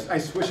 swish it? I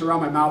swished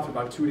around my mouth for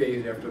about 2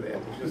 days after that.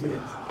 It was just,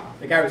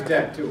 the guy was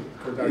dead, too.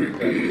 Turned out he was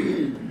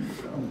dead.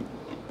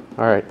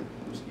 All right.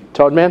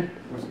 Toadman?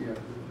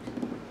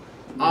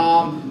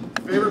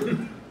 Favorite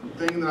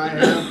thing that I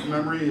have from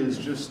memory is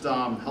just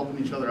helping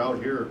each other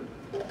out here.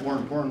 More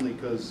importantly,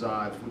 because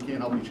if we can't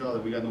help each other,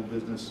 we got no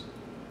business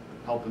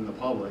helping the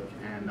public.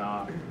 And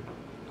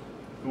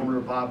going over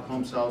to Bob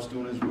Pump's house,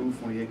 doing his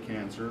roof when he had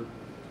cancer,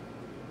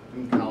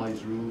 doing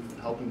Collie's roof,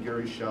 helping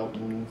Gary Shout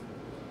move.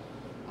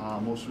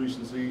 Most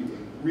recently,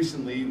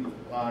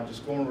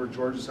 just going over to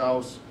George's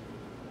house,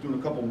 doing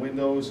a couple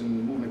windows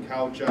and moving a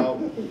couch out.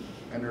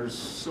 And there's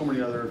so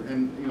many other,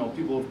 and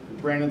people,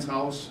 Brandon's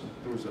house,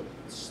 there was a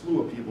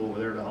slew of people over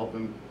there to help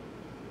him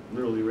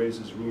literally raise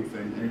his roof.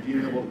 And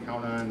being able to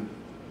count on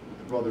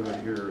the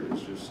brotherhood here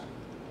is just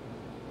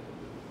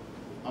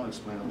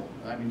unexplainable.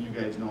 I mean, you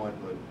guys know it,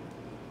 but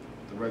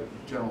the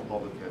general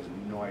public has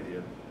no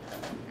idea.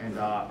 And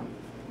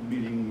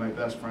meeting my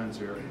best friends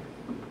here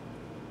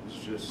is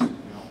just,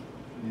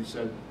 you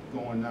said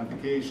going on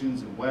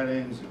vacations and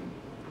weddings,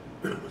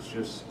 and it's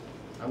just,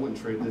 I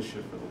wouldn't trade this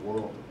shit for the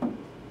world.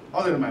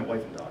 Other than my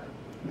wife and daughter.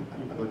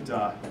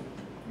 But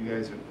you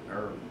guys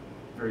are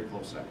very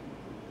close second.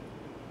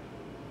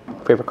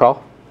 Favorite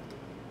call?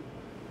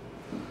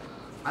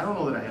 I don't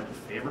know that I have a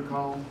favorite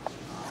call.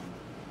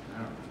 I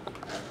don't know.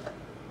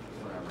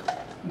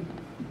 Whatever.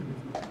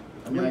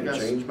 I mean, I guess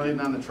getting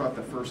on the truck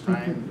the first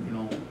time,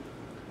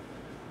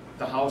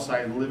 the house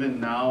I live in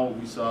now,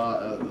 we saw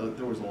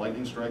there was a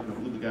lightning strike and it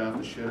blew the guy off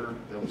the shitter.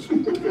 That was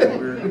kind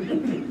of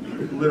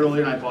weird.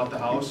 Literally, and I bought the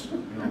house.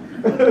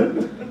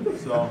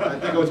 So I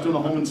think I was doing a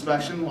home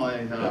inspection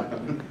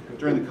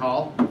during the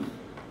call.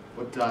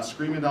 But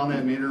screaming down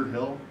that Maynard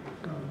Hill,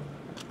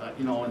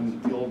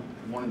 in the old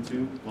 1 and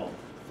 2, well,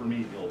 for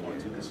me, the old 1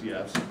 and 2, the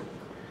CFs,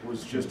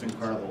 was just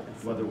incredible.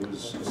 Whether it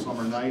was a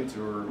summer night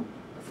or a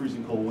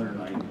freezing cold winter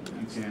night,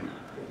 you can't.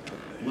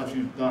 Unless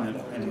you've done it,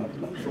 and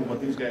from what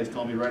these guys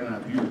tell me, riding on a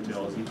beaver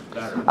tail is even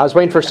better. I was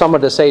waiting for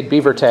someone to say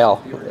beaver tail.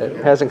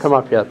 It hasn't come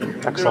up yet.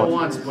 Excellent.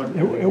 Once, but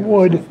it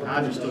would.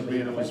 I just took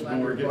me, and it was when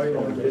we were getting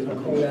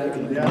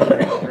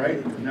yeah,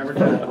 right? Never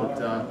did it,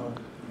 but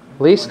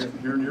least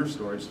hearing your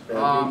stories. We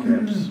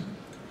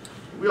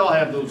all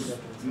have those,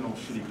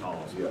 shitty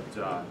calls,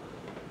 but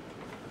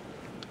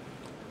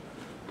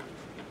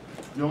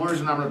the only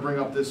reason I'm going to bring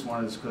up this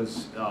one is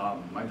because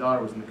my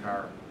daughter was in the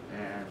car,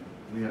 and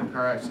we had a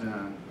car accident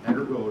on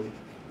Eggert Road,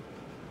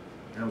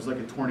 and it was like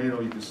a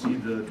tornado. You could see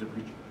the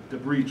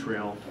debris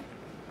trail,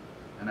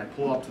 and I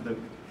pull up to the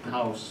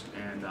house,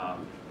 and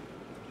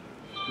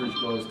Bruce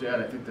goes, "Dad,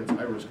 I think that's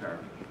Ira's car,"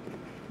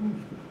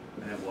 and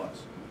it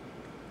was.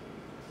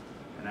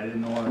 And I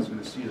didn't know what I was going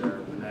to see there,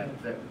 and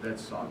that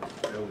sucked.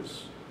 It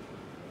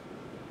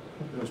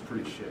was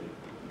pretty shitty.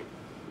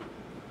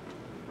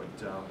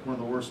 But one of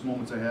the worst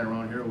moments I had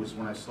around here was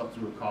when I slept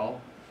through a call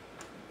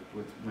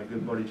with my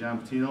good buddy John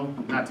Patino,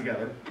 not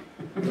together,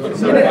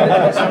 separate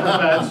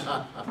beds,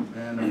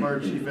 and the fire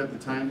chief at the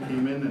time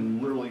came in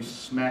and literally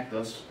smacked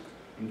us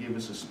and gave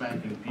us a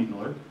spanking Pete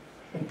Miller,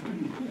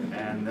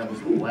 and that was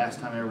the last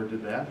time I ever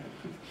did that.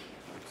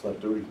 Slept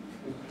duty.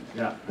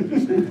 Yeah, I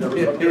just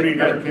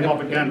never came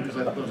up again because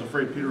I was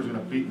afraid Peter was going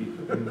to beat me.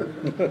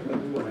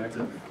 That's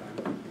it.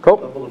 Cool.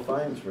 Couple of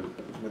fines for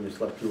when you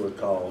slept through a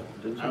call,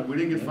 didn't you? We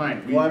didn't get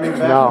fined. Well, I mean,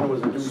 back when it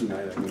was a duty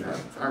night, I mean.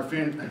 Our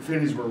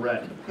fannies were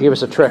red. Give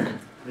us a trick.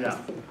 Yeah,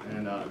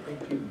 and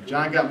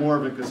John got more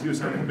of it because he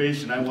was on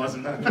probation, I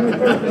wasn't.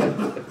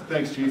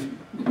 Thanks, Chief.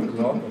 You're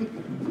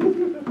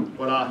welcome.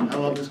 But I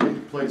love this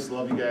place,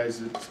 love you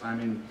guys. I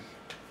mean,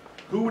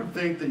 who would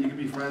think that you could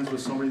be friends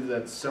with somebody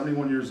that's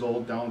 71 years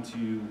old down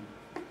to,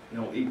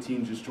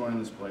 18 just joining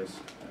this place?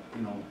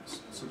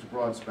 Such a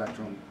broad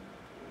spectrum.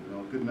 You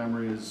know, good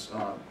memory is,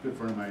 good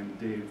friend of mine,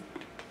 Dave.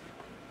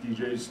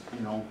 DJ's,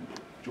 you know,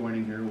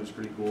 joining here was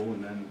pretty cool,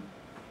 and then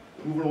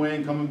moving away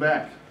and coming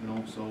back, you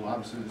know, so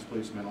obviously this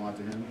place meant a lot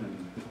to him,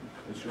 and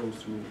it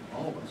shows to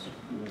all of us, it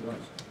really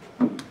does.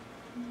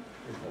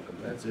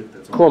 That's it,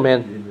 that's all. Cool,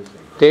 man.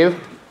 Dave?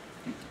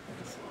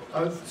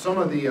 Some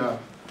of the,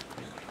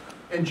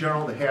 in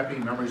general, the happy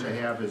memories I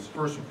have is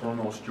first and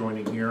foremost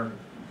joining here.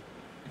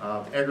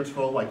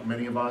 Eggertsville, like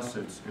many of us,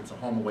 it's a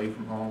home away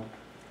from home.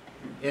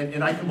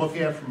 And I can look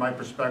at it from my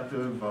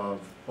perspective of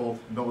both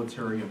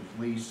military and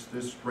police.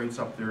 This rates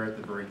up there at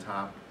the very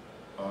top,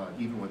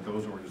 even with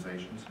those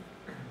organizations.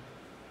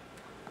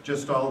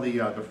 Just all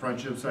the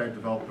friendships I've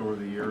developed over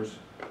the years,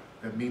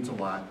 that means a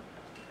lot.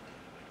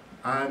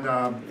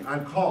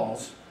 On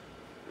calls,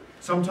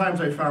 sometimes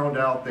I found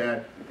out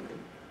that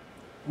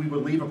we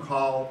would leave a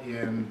call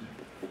and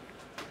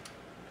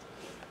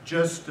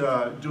just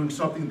doing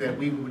something that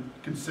we would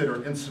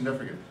consider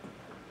insignificant.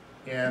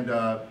 And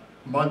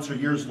months or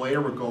years later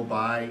would go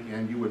by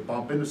and you would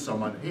bump into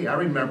someone, hey, I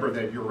remember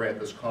that you were at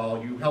this call,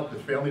 you helped a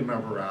family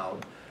member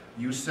out,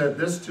 you said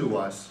this to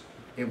us,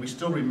 and we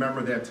still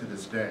remember that to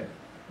this day.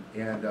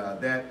 And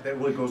that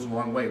really goes a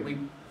long way. We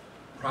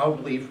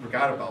probably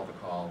forgot about the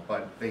call,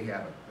 but they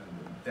haven't,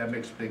 and that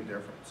makes a big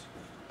difference.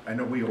 I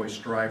know we always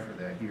strive for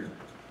that here.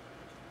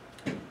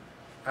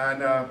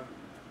 And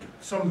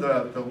some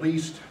of the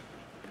least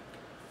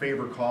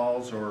favorite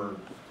calls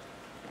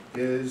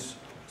is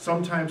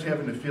sometimes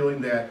having the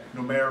feeling that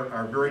no matter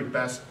our very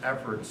best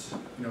efforts,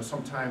 you know,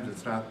 sometimes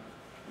it's not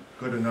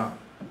good enough.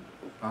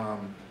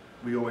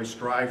 We always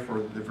strive for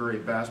the very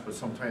best, but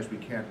sometimes we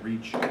can't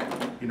reach,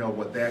 you know,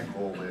 what that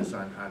goal is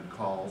on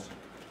calls.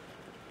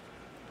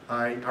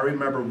 I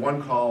remember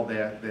one call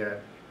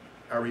that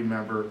I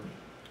remember,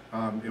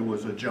 it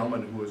was a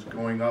gentleman who was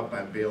going up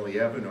on Bailey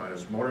Avenue on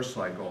his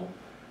motorcycle.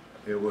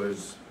 It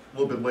was a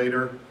little bit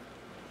later,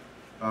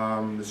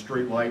 the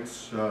street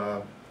lights,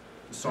 the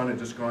sun had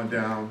just gone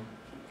down,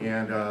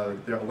 and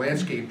the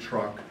landscape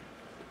truck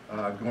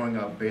going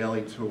up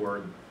Bailey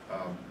toward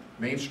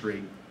Main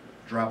Street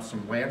dropped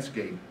some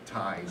landscape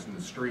ties in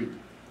the street,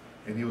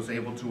 and he was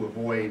able to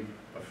avoid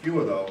a few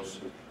of those,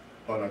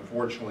 but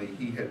unfortunately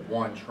he hit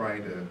one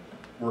trying to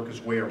work his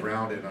way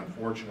around it.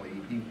 Unfortunately,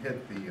 he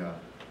hit the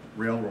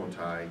railroad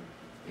tie,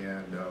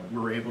 and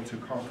we were able to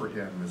comfort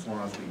him as long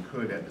as we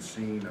could at the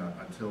scene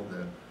until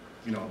the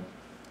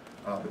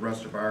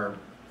rest of our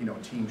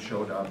team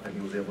showed up and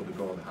he was able to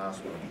go to the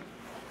hospital.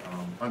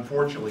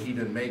 Unfortunately, he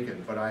didn't make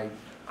it, but I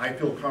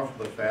feel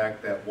comfortable with the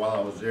fact that while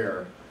I was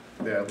there,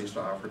 that at least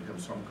I offered him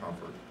some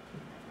comfort.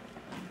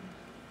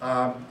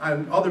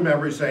 And other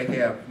memories I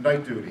have,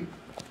 night duty.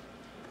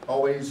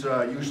 Always,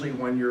 usually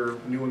when you're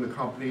new in the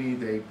company,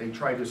 they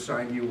try to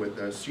assign you with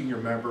a senior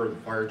member, the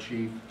fire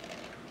chief.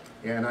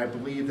 And I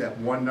believe that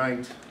one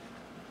night,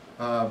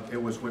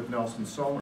 it was with Nelson Somer.